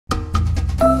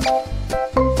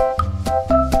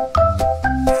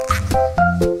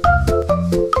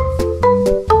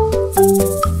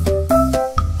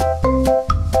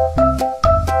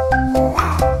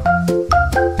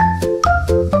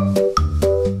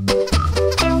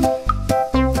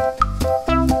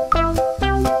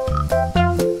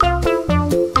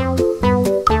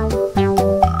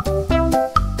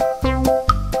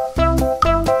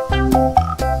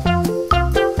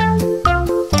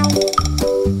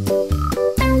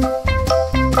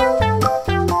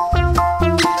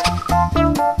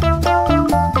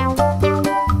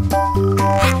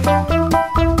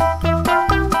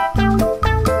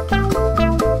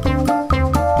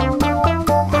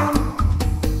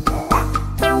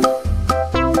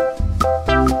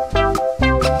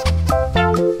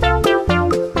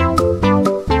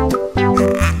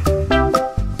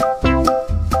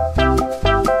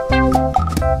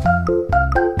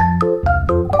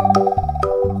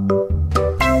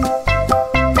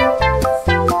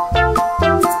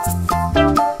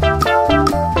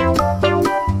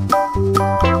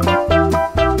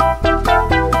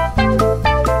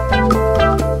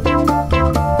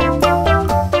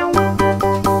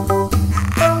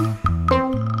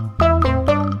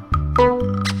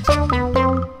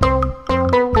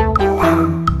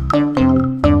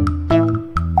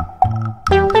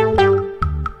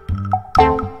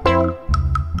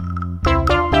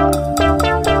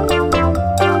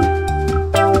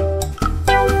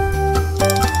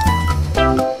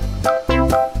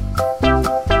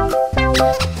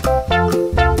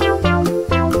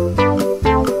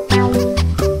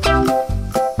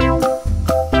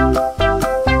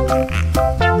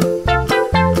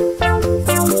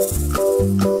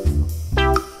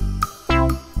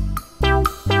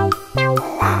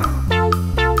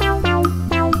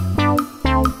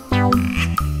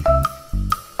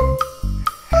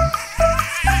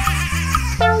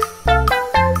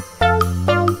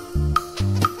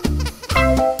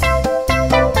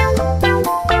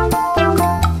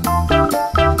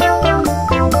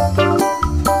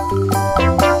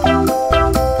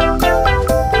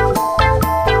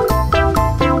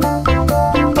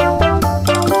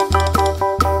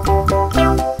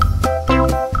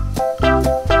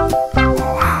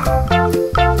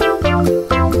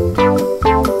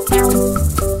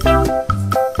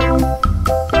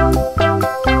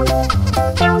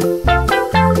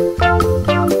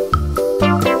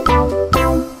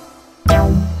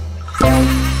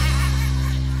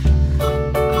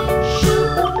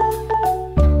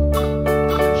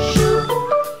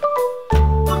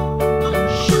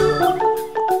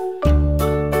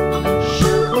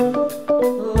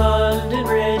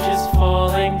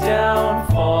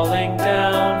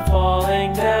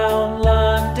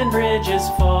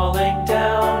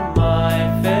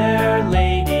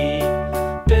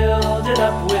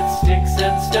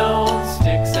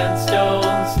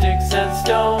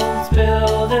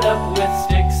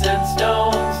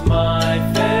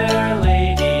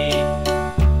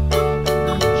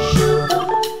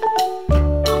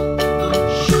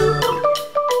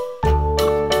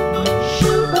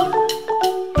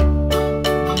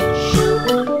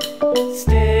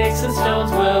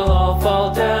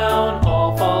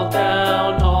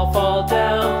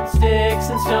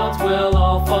and stones will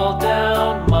all fall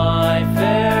down, my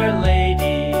fair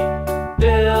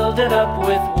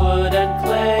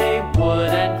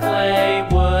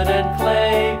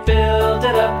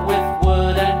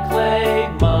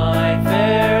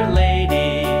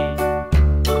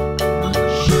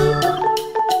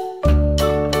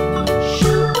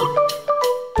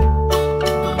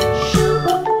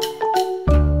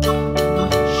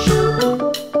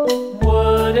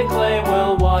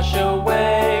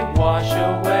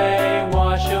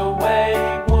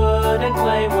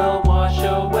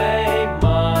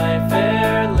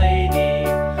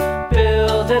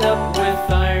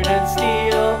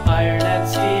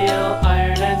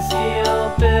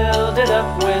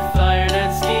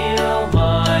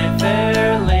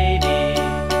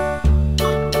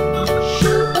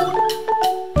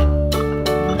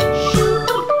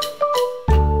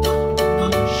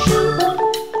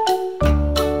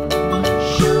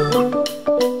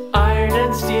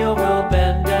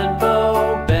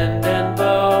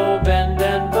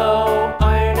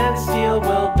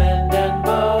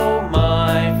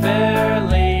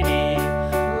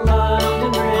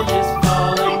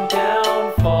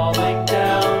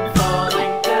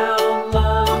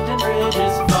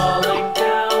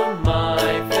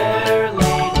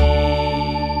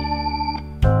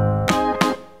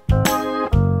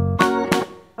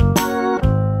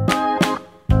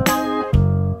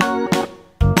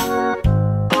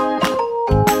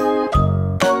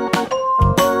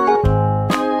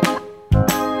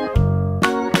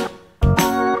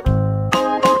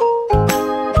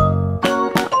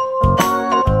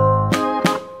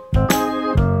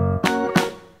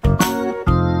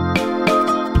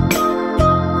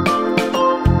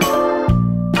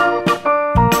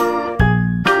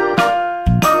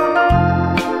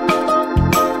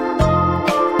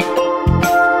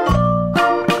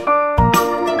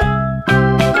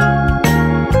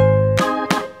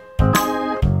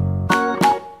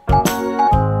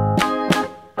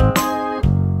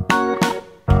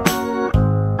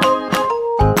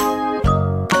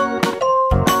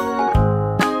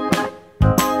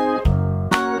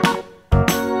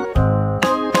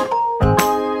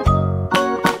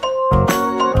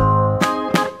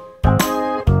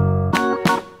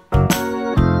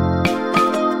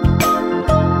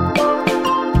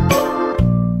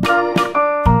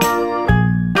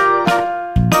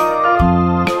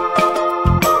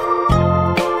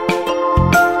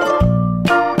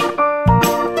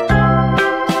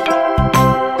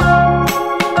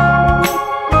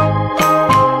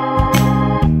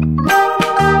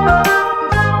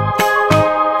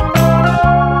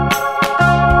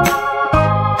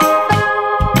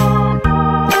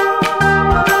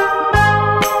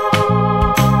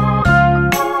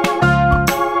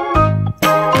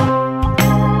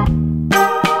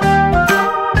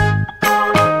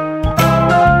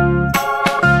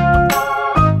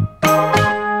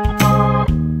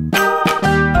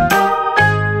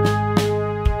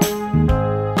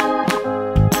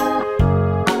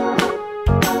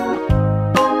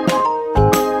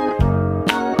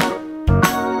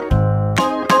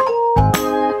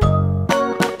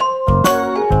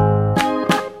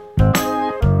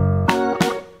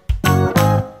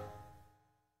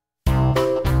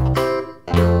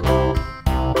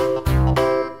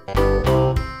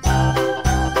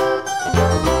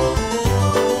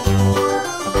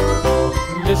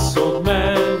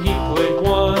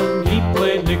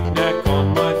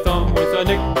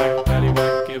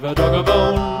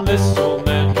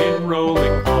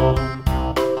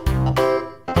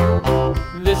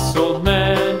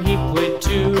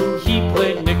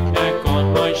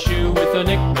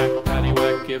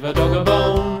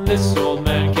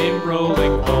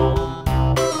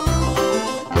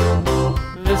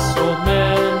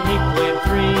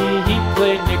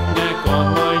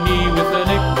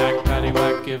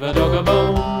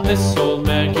this old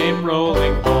man came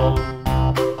rolling home.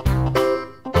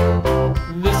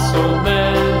 This old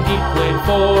man, he played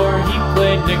four, he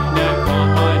played knick-knack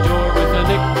on my door with a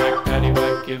knick-knack,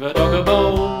 paddywhack, give a dog a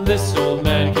bone. This old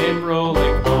man came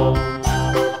rolling home.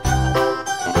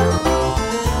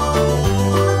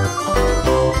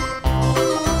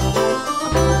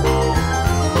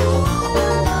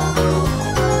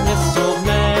 This old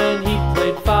man, he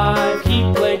played five,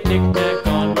 he played knick-knack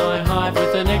on my hive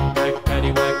with a knick-knack,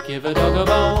 paddywhack, give a dog a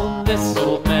bone. This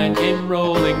old man came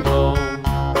rolling home.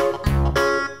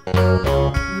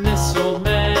 This old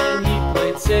man, he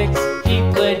played six, he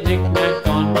played knick-knack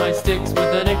on my sticks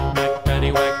with a knick-knack,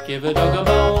 paddywhack, give a dog a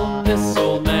bone. This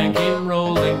old man came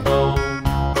rolling home.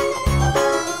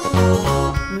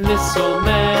 This old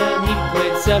man, he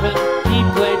played seven, he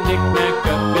played knick-knack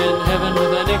up in heaven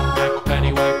with a knick-knack,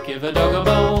 paddywhack, give a dog a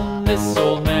bone. This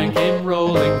old man came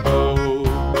rolling home.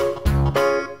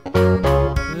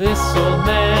 This old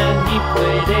man, he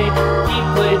played eight, he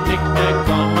played knick-knack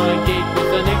on my gate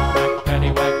with a knick-knack,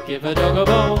 paddywhack, give a dog a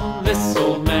bone. This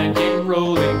old man came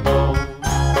rolling home.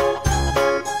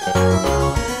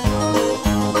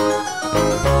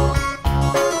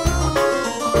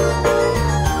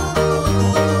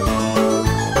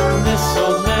 This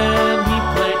old man, he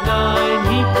played nine,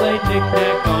 he played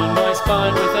knick-knack on my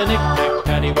spine with a knick-knack,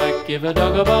 paddywhack, give a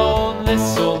dog a bone.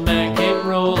 This old man came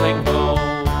rolling home.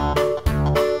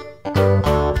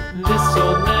 This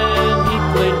old man, he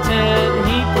played ten,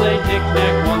 he played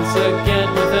knick-knack once again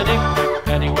with a knick-knack,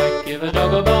 paddywhack, give a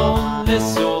dog a bone.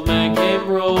 This old man came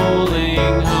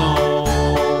rolling home.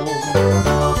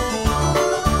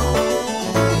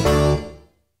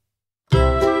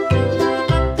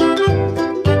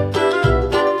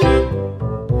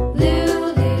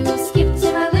 Lulu, skip to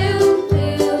my loo,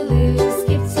 Lulu,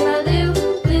 skip to my loo,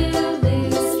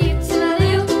 Lulu, skip to my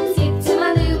loo, skip to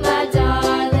my loo, my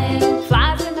darling.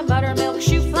 Flies in the buttermilk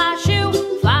shoe, fly shoe.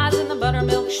 Flies in the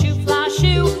buttermilk shoe, fly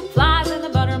shoe. Flies in the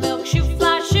buttermilk shoe,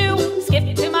 fly shoe.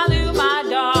 Skip to my loo, my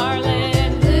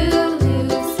darling.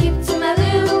 Lulu, skip to my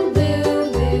loo,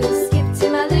 Lulu, skip to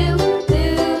my loo,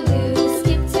 Lulu,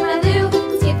 skip to my loo,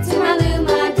 skip to my loo,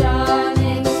 my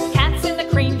darling. Cats in the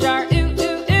cream jar, ooh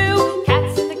ooh ooh.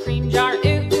 Cats in the cream jar, ooh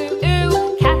ooh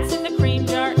ooh. Cats in the cream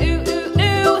jar, ooh ooh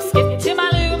ooh. Skip to my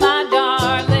loo, my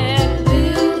darling.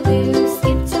 Lulu,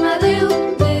 skip to my loo,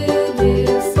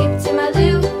 Lulu, skip to my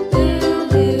loo,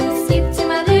 Lulu, skip to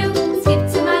my loo, skip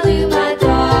to my loo, my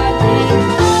darling.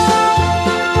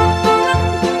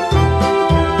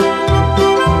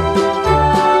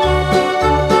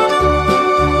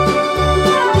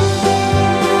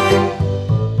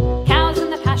 Cows in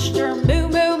the pasture, moo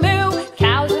moo moo.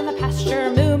 Cows in the pasture,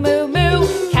 moo moo moo.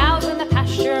 Cows in the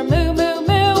pasture, moo moo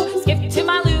moo. Skip to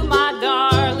my loo, my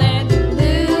darling.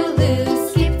 Lulu,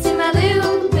 skip to my loo,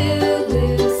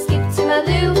 Lulu, skip to my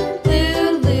loo,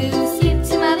 Lulu, skip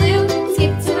to my loo,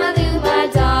 skip to my loo, my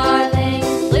darling.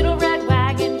 Little red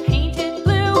wagon painted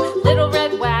blue. Little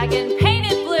red wagon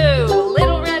painted blue.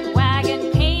 Little red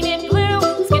wagon painted blue.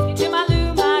 Skip to my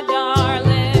loo, my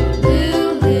darling.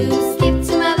 Lulu, skip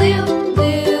to my loo,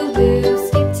 Lulu,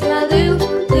 skip to my loo,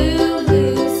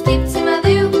 Lulu, skip to my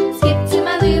loo, skip to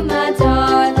my loo, my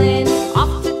darling.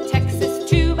 Off to Texas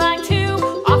 2x2.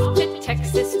 Off to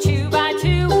Texas 2x2.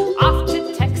 Off to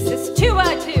Texas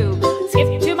 2x2. Skip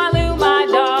to my loo, my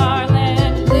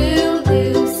darling.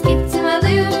 Lulu, skip to my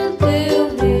loo,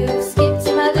 Lulu, skip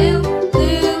to my loo,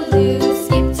 Lulu,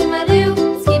 skip to my loo,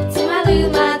 skip to my loo,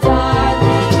 my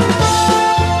darling.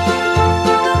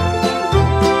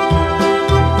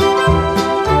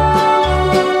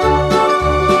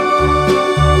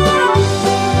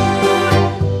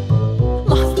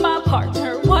 Lost my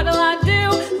partner, what'll I do?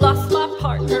 Lost my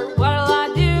partner, what'll I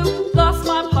do? Lost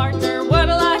my partner,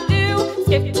 what'll I do?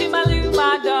 Skip to my loo,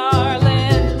 my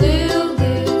darling.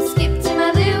 Lulu, skip to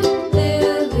my loo,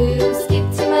 Lulu, skip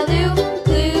to my loo,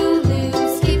 Lulu,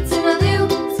 skip to my loo,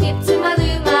 skip to my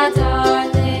loo, my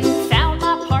darling. Found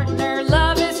my partner,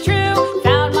 love is true.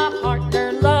 Found my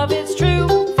partner, love is true.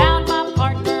 Found my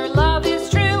partner, love is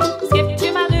true. Skip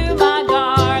to my loo, my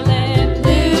darling.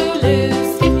 Lulu,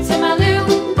 skip to my loo,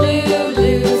 Lulu,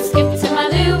 skip to my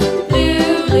loo,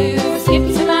 Lulu, skip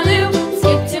to my loo,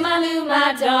 skip to my loo,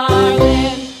 my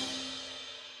darling.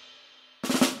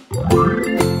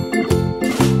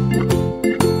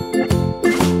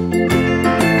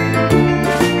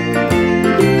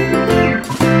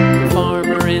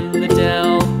 Farmer in the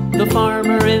dell, the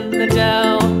farmer in the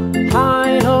dell.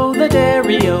 Hi-ho, the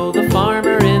dairy-o, the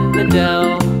farmer in the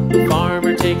dell. The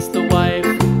farmer takes the wife,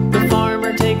 the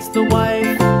farmer takes the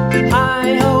wife.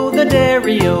 Hi-ho, the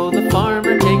dairy-o, the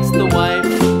farmer takes the wife.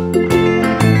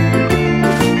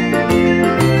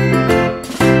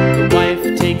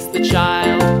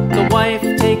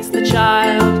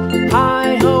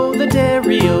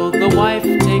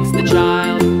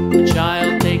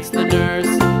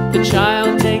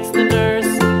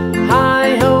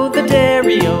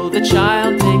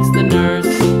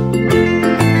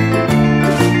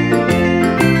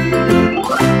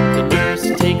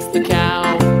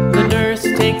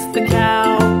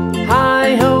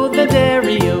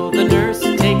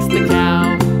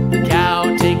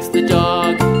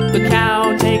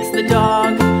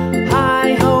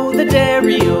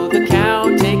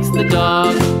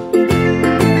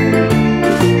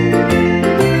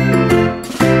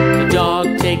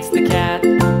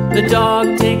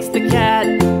 dog takes the cat.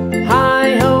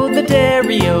 Hi-ho, the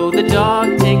dairy-o, the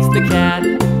dog takes the cat.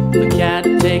 The cat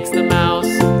takes the mouse,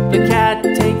 the cat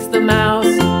takes the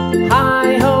mouse.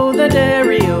 Hi-ho, the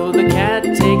dairy-o, the cat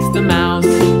takes the mouse.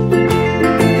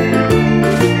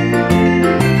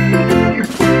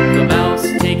 The mouse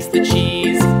takes the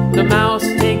cheese, the mouse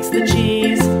takes the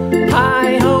cheese.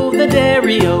 Hi-ho, the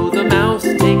dairy-o, the mouse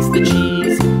takes the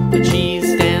cheese. The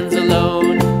cheese stands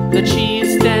alone, the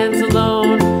cheese stands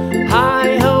alone.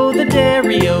 Hi-ho, the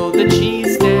dairy-o, the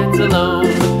cheese stands alone.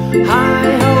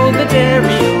 Hi-ho, the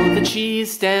dairy-o, the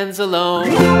cheese stands alone.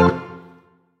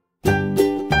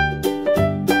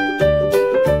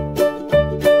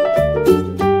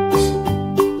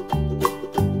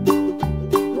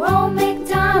 Old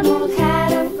MacDonald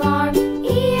had a farm,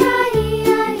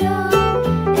 E-I-E-I-O.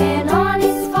 And on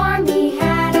his farm he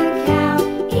had a cow,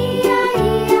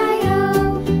 E-I-E-I-O.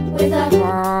 With a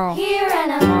here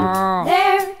and a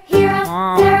there, here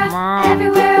a, there a,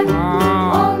 everywhere.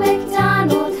 Old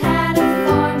MacDonald had a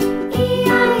farm,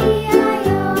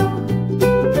 E-I-E-I-O.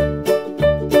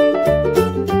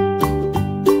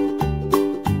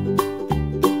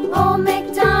 Old